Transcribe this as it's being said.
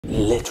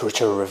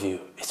Literature review.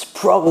 It's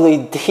probably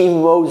the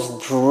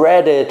most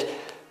dreaded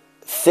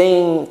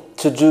thing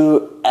to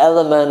do,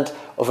 element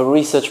of a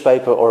research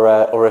paper or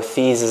a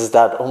thesis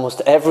that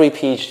almost every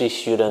PhD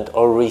student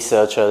or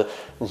researcher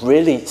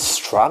really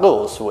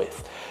struggles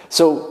with.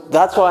 So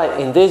that's why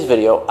in this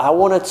video I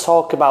want to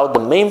talk about the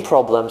main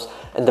problems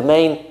and the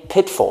main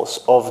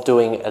pitfalls of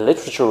doing a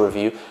literature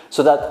review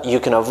so that you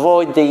can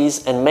avoid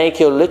these and make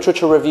your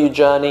literature review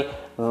journey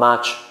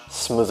much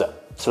smoother.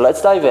 So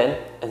let's dive in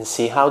and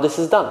see how this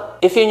is done.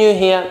 If you're new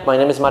here, my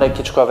name is Marek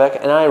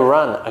Kiczkowiak and I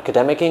run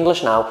Academic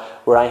English Now,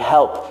 where I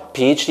help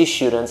PhD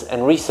students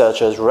and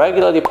researchers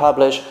regularly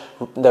publish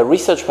their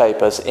research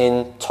papers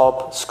in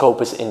top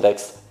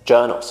Scopus-Indexed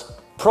journals.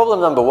 Problem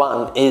number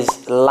one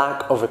is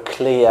lack of a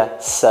clear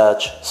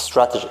search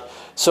strategy.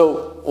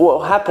 So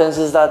what happens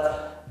is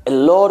that a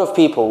lot of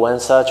people, when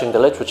searching the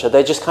literature,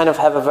 they just kind of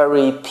have a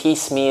very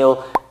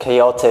piecemeal,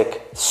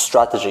 chaotic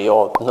strategy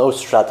or no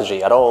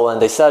strategy at all,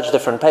 and they search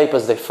different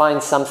papers, they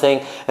find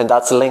something and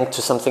that's linked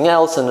to something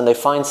else, and then they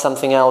find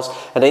something else,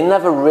 and they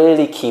never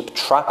really keep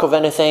track of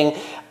anything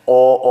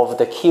or of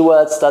the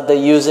keywords that they're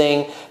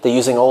using. They're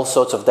using all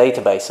sorts of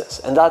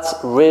databases, and that's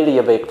really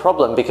a big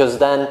problem, because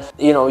then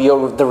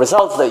the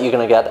results that you're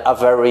going to get are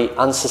very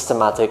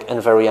unsystematic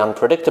and very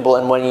unpredictable,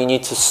 and when you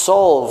need to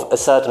solve a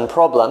certain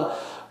problem,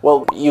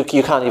 well, you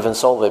can't even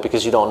solve it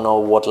because you don't know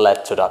what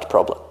led to that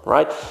problem,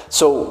 right?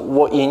 So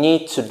what you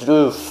need to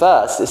do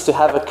first is to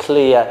have a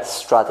clear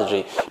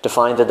strategy,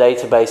 define the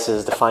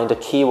databases, define the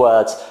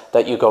keywords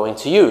that you're going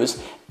to use.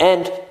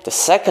 And the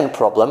second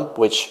problem,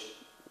 which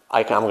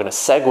I'm going to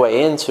segue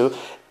into,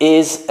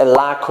 is a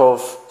lack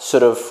of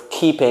sort of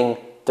keeping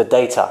the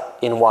data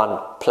in one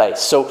place.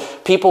 So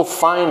people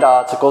find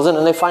articles and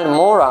then they find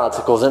more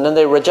articles, and then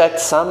they reject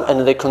some and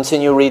then they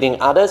continue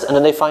reading others, and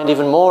then they find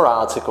even more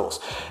articles.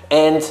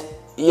 And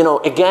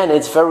again,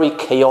 it's very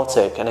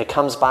chaotic, and it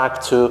comes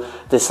back to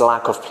this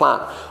lack of plan.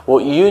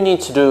 What you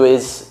need to do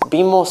is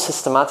be more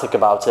systematic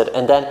about it,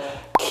 and then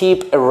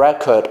keep a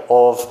record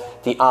of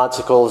the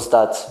articles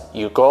that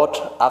you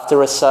got after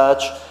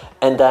research,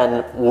 and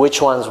then which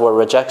ones were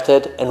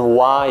rejected and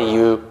why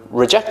you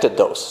rejected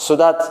those, so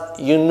that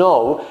you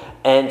know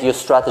and your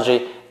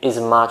strategy is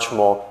much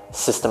more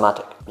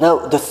systematic.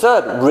 Now, the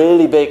third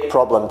really big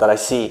problem that I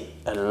see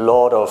a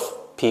lot of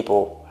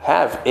people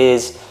have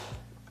is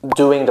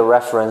doing the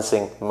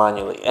referencing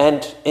manually.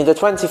 And in the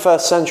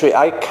 21st century,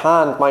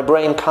 my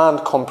brain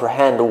can't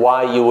comprehend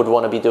why you would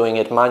want to be doing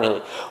it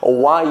manually, or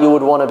why you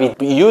would want to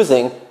be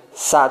using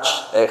such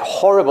a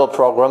horrible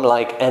program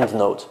like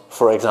EndNote,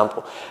 for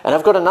example. And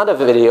I've got another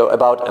video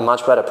about a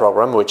much better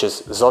program, which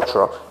is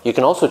Zotero. You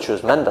can also choose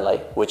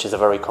Mendeley, which is a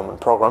very common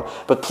program,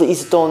 but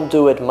please don't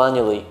do it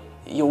manually.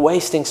 You're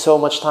wasting so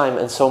much time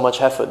and so much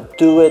effort.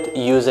 Do it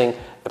using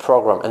a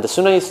program, and the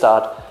sooner you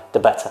start, the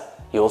better.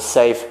 You will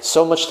save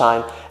so much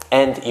time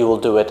and you will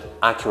do it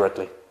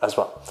accurately as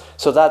well.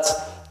 So that's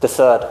the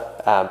third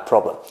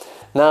problem.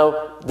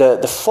 Now,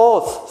 the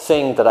fourth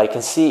thing that I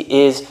can see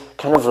is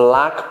kind of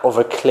lack of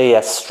a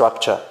clear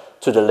structure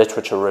to the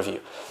literature review.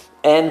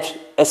 And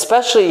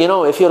especially,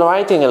 if you're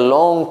writing a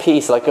long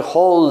piece, like a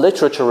whole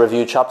literature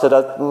review chapter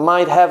that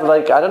might have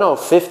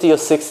 50 or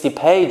 60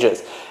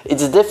 pages,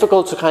 it's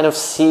difficult to kind of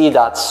see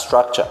that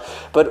structure.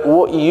 But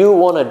what you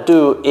want to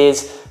do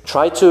is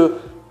try to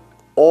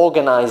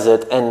organize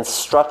it and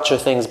structure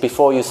things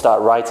before you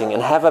start writing,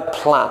 and have a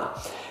plan,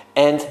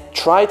 and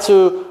try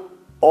to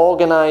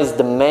organize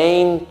the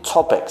main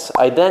topics.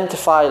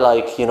 Identify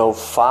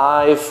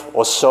 5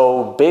 or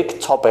so big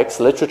topics,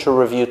 literature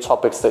review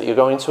topics that you're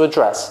going to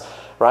address,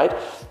 right?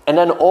 And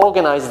then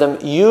organize them,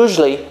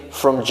 usually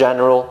from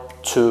general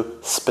to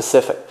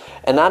specific.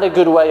 Another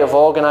good way of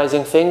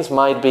organizing things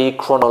might be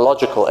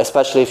chronological,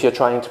 especially if you're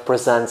trying to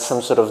present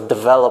some sort of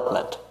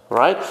development,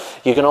 right?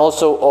 You can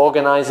also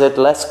organize it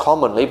less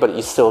commonly, but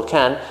you still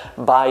can,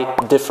 by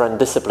different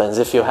disciplines.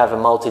 If you have a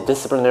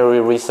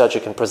multidisciplinary research,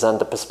 you can present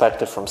the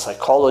perspective from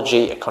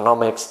psychology,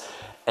 economics,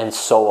 and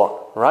so on,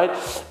 right?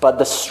 But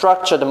the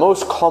structure, the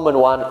most common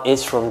one,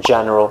 is from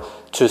general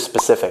to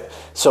specific.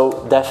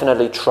 So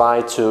definitely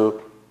try to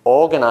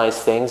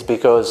organize things,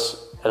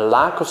 because a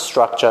lack of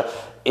structure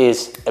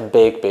is a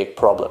big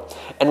problem.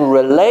 And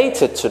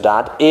related to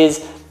that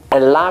is a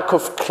lack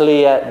of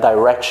clear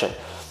direction.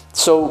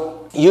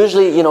 So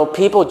usually,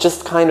 people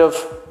just kind of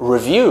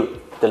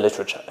review the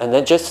literature and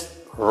then just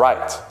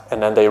write,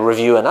 and then they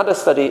review another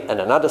study and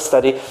another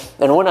study.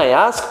 And when I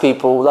ask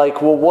people,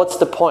 well, what's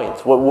the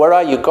point? Where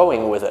are you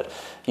going with it?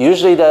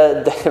 Usually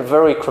they're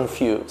very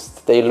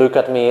confused. They look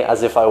at me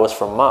as if I was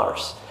from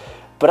Mars.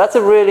 But that's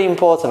a really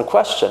important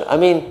question. I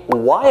mean,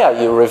 why are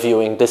you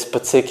reviewing this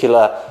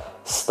particular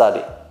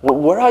study?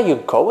 Where are you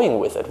going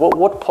with it?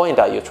 What point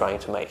are you trying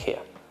to make here?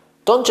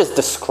 Don't just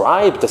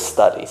describe the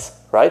studies,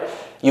 right?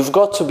 You've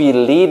got to be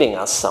leading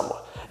us somewhere.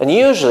 And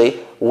usually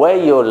where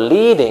you're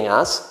leading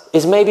us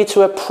is maybe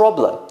to a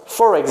problem.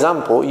 For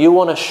example, you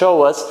want to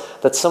show us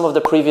that some of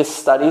the previous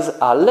studies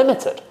are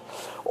limited.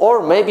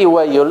 Or maybe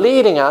where you're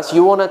leading us,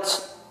 you want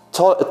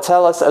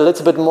tell us a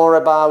little bit more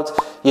about,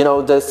 you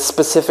know, the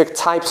specific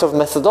types of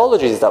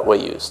methodologies that were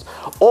used.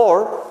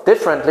 Or,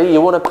 differently,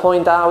 you want to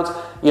point out,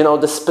 you know,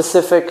 the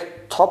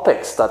specific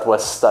topics that were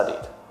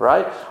studied,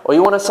 right? Or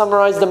you want to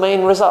summarize the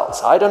main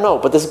results. I don't know,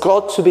 but there's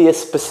got to be a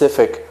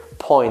specific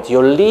point.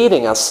 You're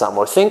leading us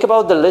somewhere. Think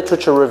about the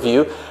literature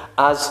review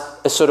as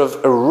a sort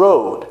of a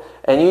road,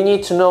 and you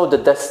need to know the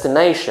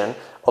destination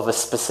of a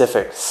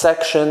specific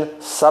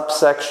section,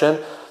 subsection,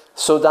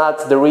 so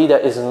that the reader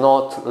is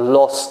not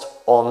lost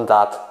on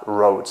that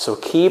road. So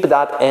keep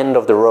that end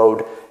of the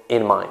road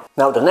in mind.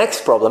 Now the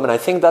next problem, and I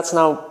think that's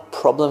now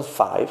problem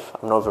 5,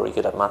 I'm not very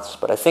good at maths,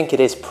 but I think it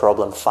is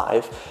problem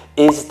 5,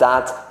 is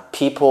that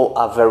people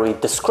are very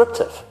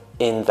descriptive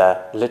in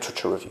their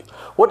literature review.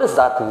 What does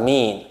that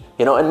mean?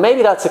 You know, and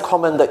maybe that's a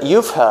comment that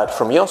you've heard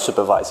from your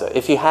supervisor.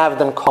 If you have,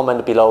 then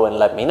comment below and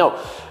let me know.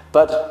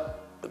 But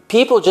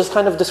people just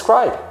kind of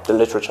describe the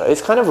literature.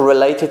 It's kind of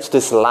related to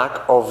this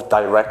lack of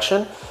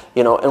direction,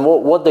 you know, and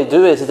what they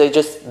do is they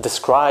just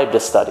describe the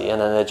study, and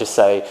then they just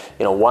say,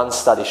 you know, one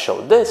study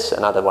showed this,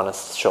 another one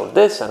showed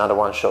this, another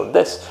one showed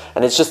this,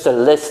 and it's just a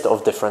list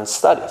of different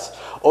studies.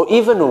 Or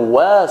even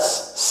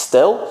worse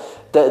still,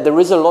 there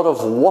is a lot of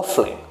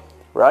waffling,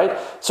 right?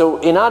 So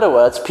in other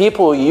words,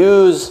 people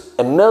use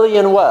a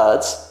million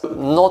words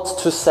not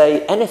to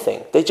say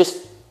anything. They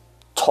just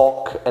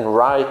talk and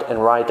write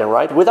and write and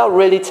write without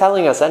really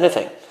telling us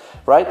anything,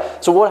 right?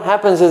 So what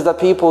happens is that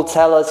people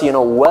tell us, you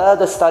know, where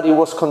the study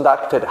was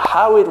conducted,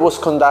 how it was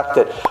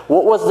conducted,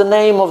 what was the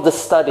name of the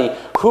study,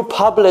 who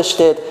published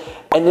it,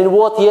 and in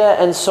what year,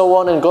 and so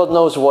on, and God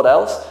knows what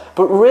else.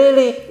 But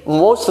really,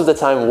 most of the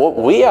time, what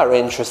we are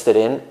interested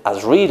in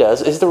as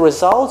readers is the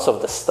results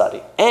of the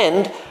study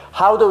and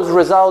how those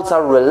results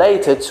are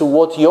related to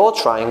what you're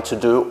trying to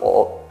do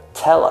or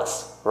tell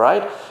us,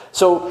 right?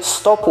 So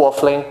stop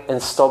waffling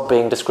and stop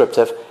being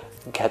descriptive,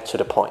 get to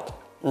the point.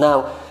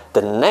 Now,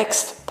 the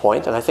next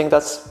point, and I think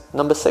that's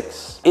number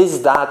 6,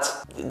 is that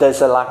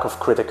there's a lack of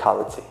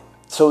criticality.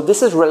 So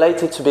this is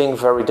related to being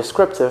very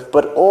descriptive,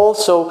 but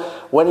also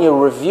when you're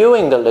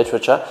reviewing the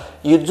literature,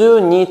 you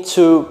do need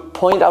to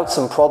point out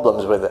some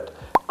problems with it,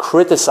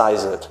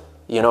 criticize it,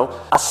 you know,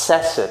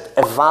 assess it,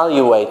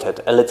 evaluate it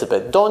a little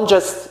bit. Don't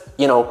just,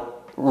 you know,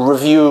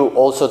 review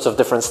all sorts of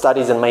different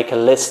studies and make a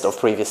list of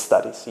previous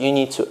studies. You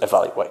need to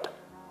evaluate.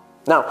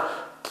 Now,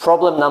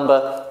 problem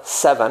number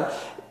 7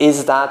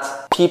 is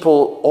that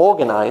people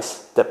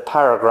organize the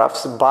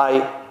paragraphs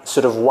by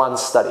sort of one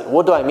study.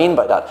 What do I mean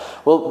by that?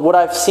 Well, what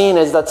I've seen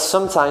is that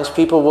sometimes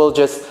people will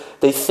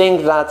they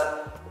think that,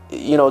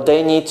 you know,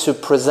 they need to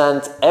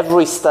present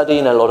every study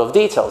in a lot of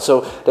detail.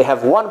 So they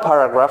have one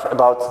paragraph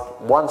about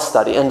one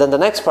study, and then the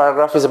next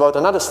paragraph is about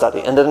another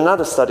study, and then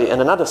another study,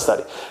 and another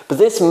study. But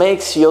this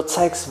makes your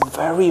text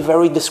very,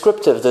 very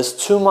descriptive. There's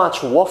too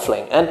much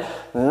waffling. And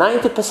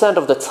 90%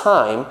 of the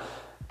time,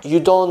 you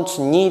don't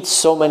need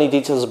so many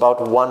details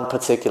about one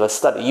particular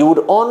study. You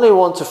would only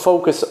want to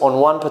focus on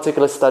one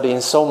particular study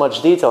in so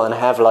much detail and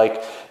have,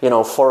 like, you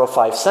know, 4 or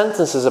 5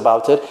 sentences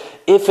about it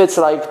if it's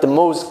like the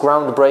most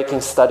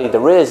groundbreaking study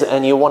there is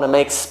and you want to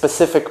make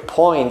specific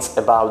points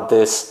about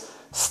this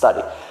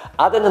study.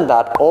 Other than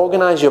that,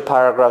 organize your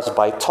paragraphs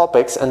by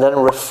topics and then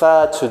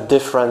refer to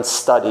different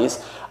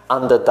studies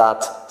under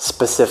that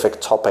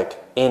specific topic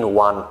in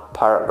one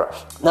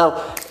paragraph.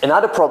 Now,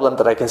 another problem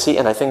that I can see,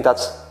 and I think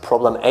that's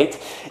problem 8,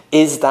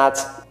 is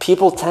that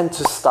people tend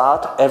to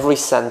start every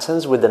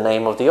sentence with the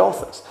name of the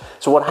authors.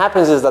 So what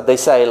happens is that they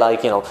say,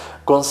 like, you know,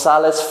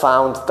 Gonzalez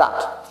found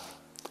that.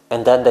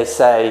 And then they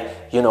say,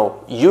 you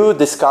know, you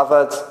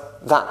discovered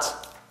that.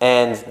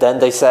 And then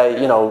they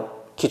say, you know,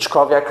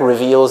 Kiczkowiak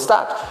reveals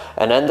that.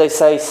 And then they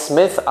say,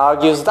 Smith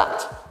argues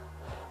that.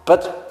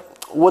 But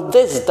what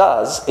this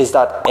does is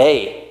that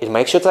A, it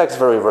makes your text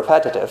very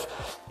repetitive,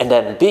 and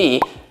then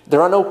B,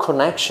 there are no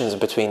connections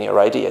between your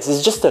ideas.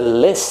 It's just a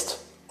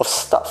list of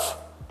stuff,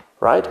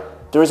 right?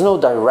 There is no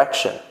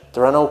direction,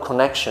 there are no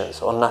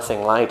connections or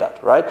nothing like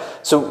that, right?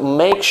 So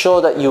make sure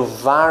that you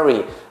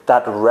vary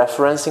that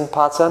referencing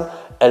pattern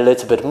a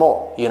little bit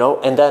more, you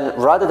know, and then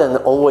rather than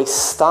always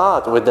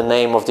start with the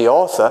name of the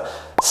author,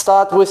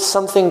 start with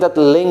something that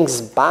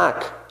links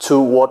back to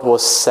what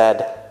was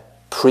said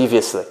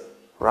previously,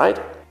 right?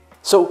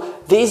 So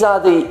these are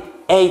the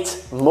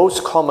 8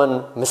 most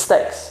common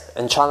mistakes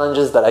and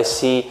challenges that I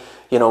see,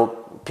 you know,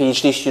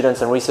 PhD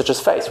students and researchers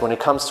face when it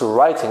comes to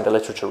writing the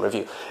literature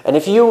review. And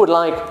if you would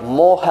like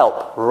more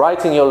help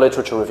writing your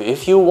literature review,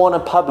 if you want to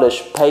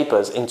publish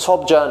papers in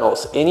top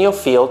journals in your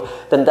field,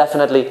 then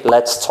definitely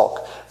let's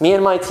talk. Me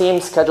and my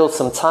team scheduled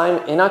some time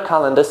in our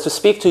calendars to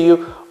speak to you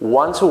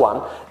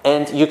one-to-one,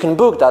 and you can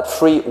book that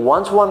free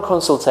one-to-one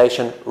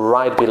consultation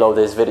right below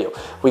this video.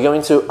 We're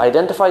going to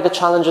identify the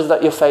challenges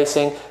that you're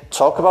facing,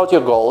 talk about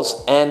your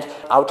goals, and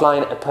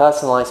outline a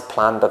personalized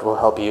plan that will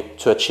help you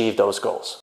to achieve those goals.